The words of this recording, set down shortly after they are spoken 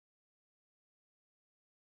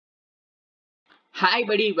Hi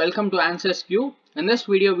buddy, welcome to answersQ. In this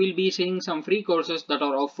video, we'll be seeing some free courses that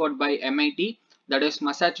are offered by MIT, that is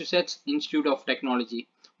Massachusetts Institute of Technology,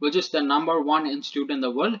 which is the #1 institute in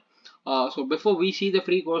the world. So before we see the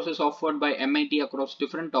free courses offered by MIT across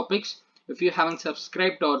different topics, if you haven't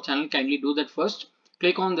subscribed to our channel, kindly do that first.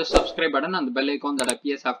 Click on the subscribe button and the bell icon that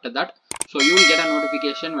appears after that, so you will get a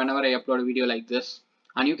notification whenever I upload a video like this.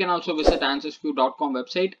 And you can also visit answersQ.com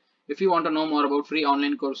website if you want to know more about free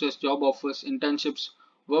online courses, job offers, internships,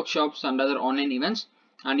 workshops and other online events.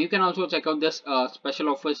 And you can also check out this special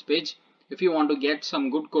offers page if you want to get some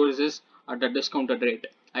good courses at a discounted rate.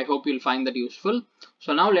 I hope you'll find that useful.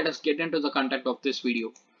 So now let us get into the content of this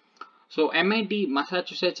video. So MIT,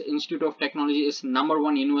 Massachusetts Institute of Technology, is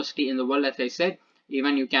 #1 university in the world, as I said.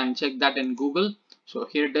 Even you can check that in Google. So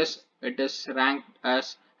here it is. It is ranked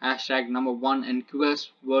as #1 in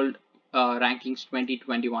QS World Rankings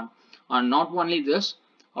 2021. And not only this,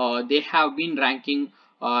 they have been ranking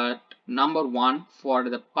 #1 for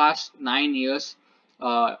the past 9 years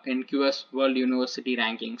in QS World University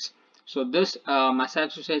Rankings. So this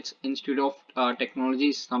Massachusetts Institute of Technology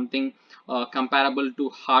is something comparable to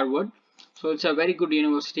Harvard. So it's a very good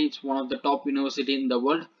university. It's one of the top university in the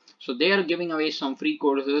world. So they are giving away some free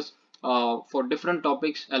courses for different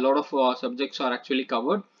topics. A lot of subjects are actually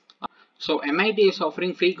covered. So MIT is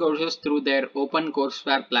offering free courses through their Open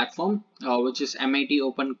Courseware platform, which is MIT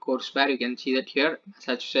OpenCourseWare. You can see that here,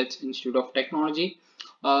 Massachusetts Institute of Technology.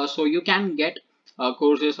 So you can get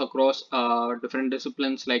courses across different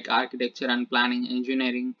disciplines like architecture and planning,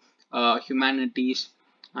 engineering, humanities,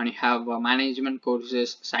 and you have management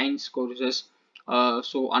courses, science courses.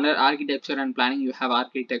 So under architecture and planning, you have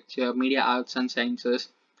architecture, media arts and sciences,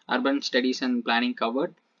 urban studies and planning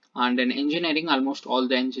covered. And in engineering, almost all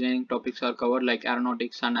the engineering topics are covered, like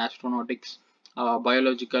aeronautics and astronautics,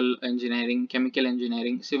 biological engineering, chemical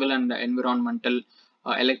engineering, civil and environmental,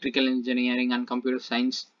 electrical engineering and computer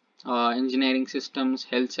science, engineering systems,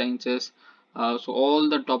 health sciences. So all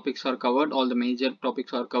the topics are covered, all the major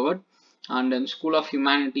topics are covered. And in School of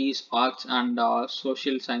Humanities, Arts and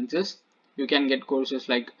Social Sciences, you can get courses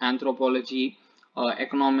like anthropology,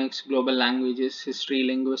 economics, global languages, history,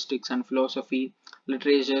 linguistics and philosophy,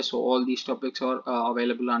 literature. So all these topics are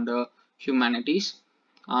available under humanities.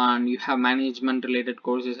 And you have management related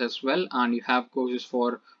courses as well, and you have courses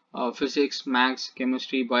for physics, maths,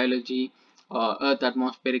 chemistry, biology, earth,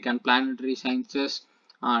 atmospheric and planetary sciences.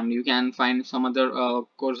 And you can find some other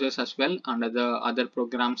courses as well under the other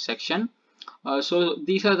programs section. So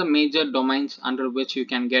these are the major domains under which you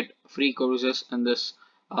can get free courses in this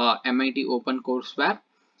MIT OpenCourseWare.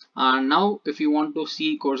 And now if you want to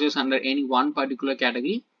see courses under any one particular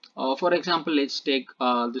category, for example, let's take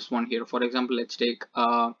this one here. For example, let's take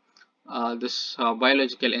this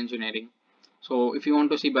biological engineering. So if you want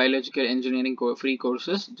to see biological engineering free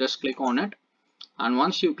courses, just click on it. And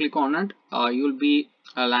once you click on it, you will be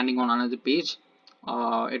landing on another page.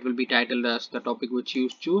 It will be titled as the topic which you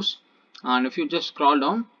choose. And if you just scroll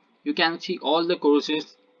down, you can see all the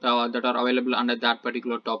courses that are available under that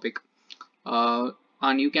particular topic.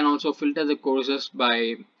 And you can also filter the courses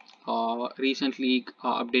by recently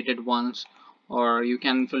updated ones, or you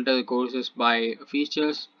can filter the courses by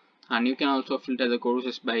features, and you can also filter the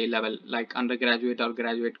courses by level, like undergraduate or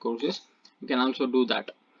graduate courses. You can also do that.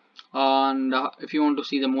 And if you want to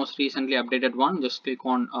see the most recently updated one, just click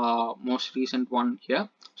on most recent one here.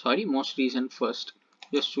 Sorry, most recent first.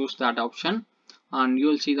 Just choose that option and you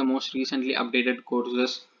will see the most recently updated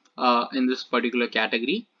courses in this particular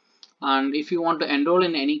category. And if you want to enroll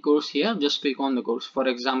in any course here, just click on the course. For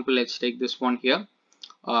example, let's take this one here,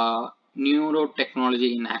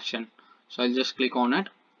 Neurotechnology in Action. So I'll just click on it.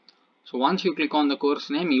 So once you click on the course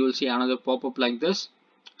name, you will see another pop-up like this.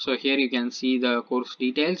 So here you can see the course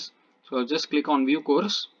details. So just click on view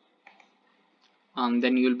course, and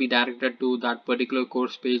then you will be directed to that particular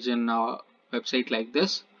course page in a website like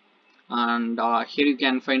this. And here you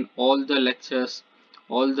can find all the lectures,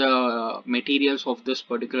 all the materials of this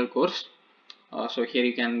particular course. So here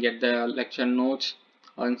you can get the lecture notes,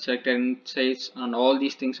 instructor insights, and all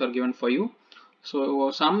these things are given for you. So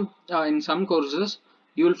in some courses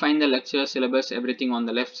you will find the lecture syllabus, everything on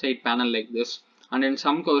the left side panel like this, and in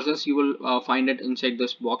some courses you will find it inside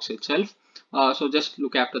this box itself. So just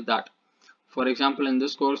look after that. For example, in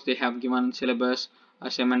this course they have given syllabus,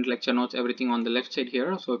 assignment, lecture notes, everything on the left side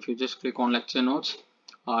here. So if you just click on lecture notes,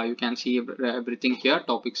 you can see everything here,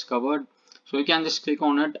 topics covered. So you can just click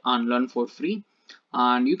on it and learn for free.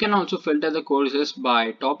 And you can also filter the courses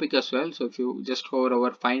by topic as well. So if you just hover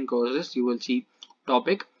over find courses, you will see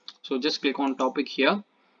topic. So just click on topic here,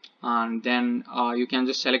 and then you can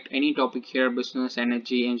just select any topic here: business,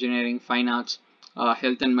 energy, engineering, fine arts,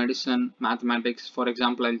 health and medicine, mathematics. For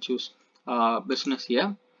example, I'll choose business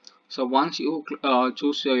here. So once you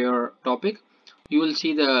choose your topic, you will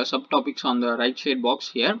see the subtopics on the right side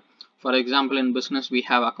box here. For example, in business we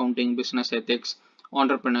have accounting, business ethics,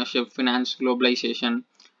 entrepreneurship, finance, globalization,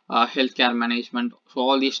 healthcare management. So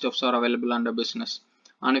all these stuffs are available under business.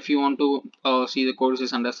 And if you want to see the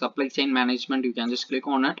courses under supply chain management, you can just click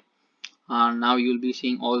on it. And now you'll be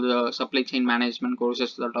seeing all the supply chain management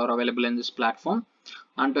courses that are available in this platform.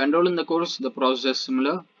 And to enroll in the course, the process is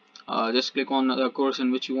similar. Just click on the course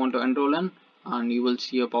in which you want to enroll in, and you will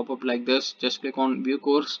see a pop-up like this. Just click on view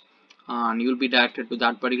course and you'll be directed to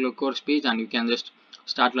that particular course page, and you can just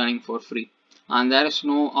start learning for free. And there is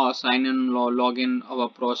no sign in or login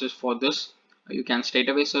process for this. You can straight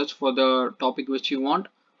away search for the topic which you want,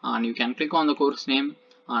 and you can click on the course name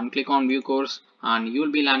and click on view course, and you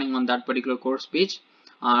will be landing on that particular course page.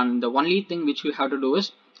 And the only thing which you have to do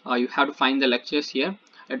is you have to find the lectures here.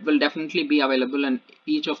 It will definitely be available in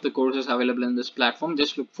each of the courses available in this platform.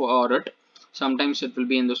 Just look for it. Sometimes it will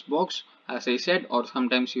be in this box, as I said, or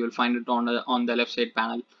sometimes you will find it on the left side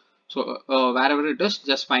panel. So wherever it is,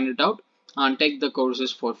 just find it out and take the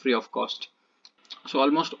courses for free of cost. So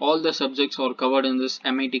almost all the subjects are covered in this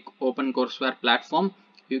MIT OpenCourseWare platform.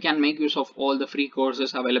 You can make use of all the free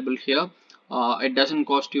courses available here. It doesn't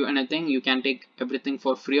cost you anything. You can take everything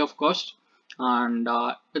for free of cost. And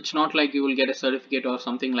it's not like you will get a certificate or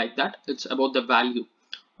something like that. It's about the value.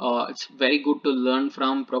 It's very good to learn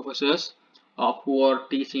from professors who are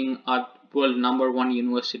teaching at world #1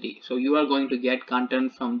 university. So you are going to get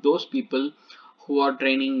content from those people who are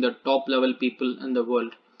training the top level people in the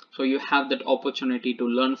world. So you have that opportunity to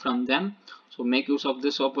learn from them. So make use of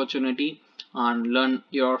this opportunity and learn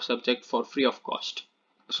your subject for free of cost.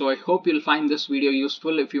 So I hope you'll find this video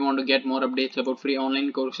useful. If you want to get more updates about free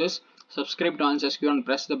online courses, subscribe to answersQ and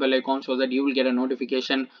press the bell icon so that you will get a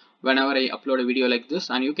notification whenever I upload a video like this.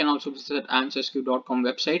 And you can also visit answersQ.com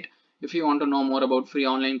website if you want to know more about free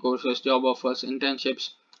online courses, job offers, internships,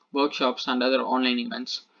 workshops, and other online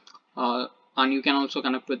events. And you can also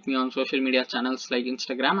connect with me on social media channels like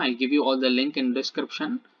Instagram. I'll give you all the link in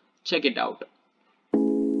description. Check it out.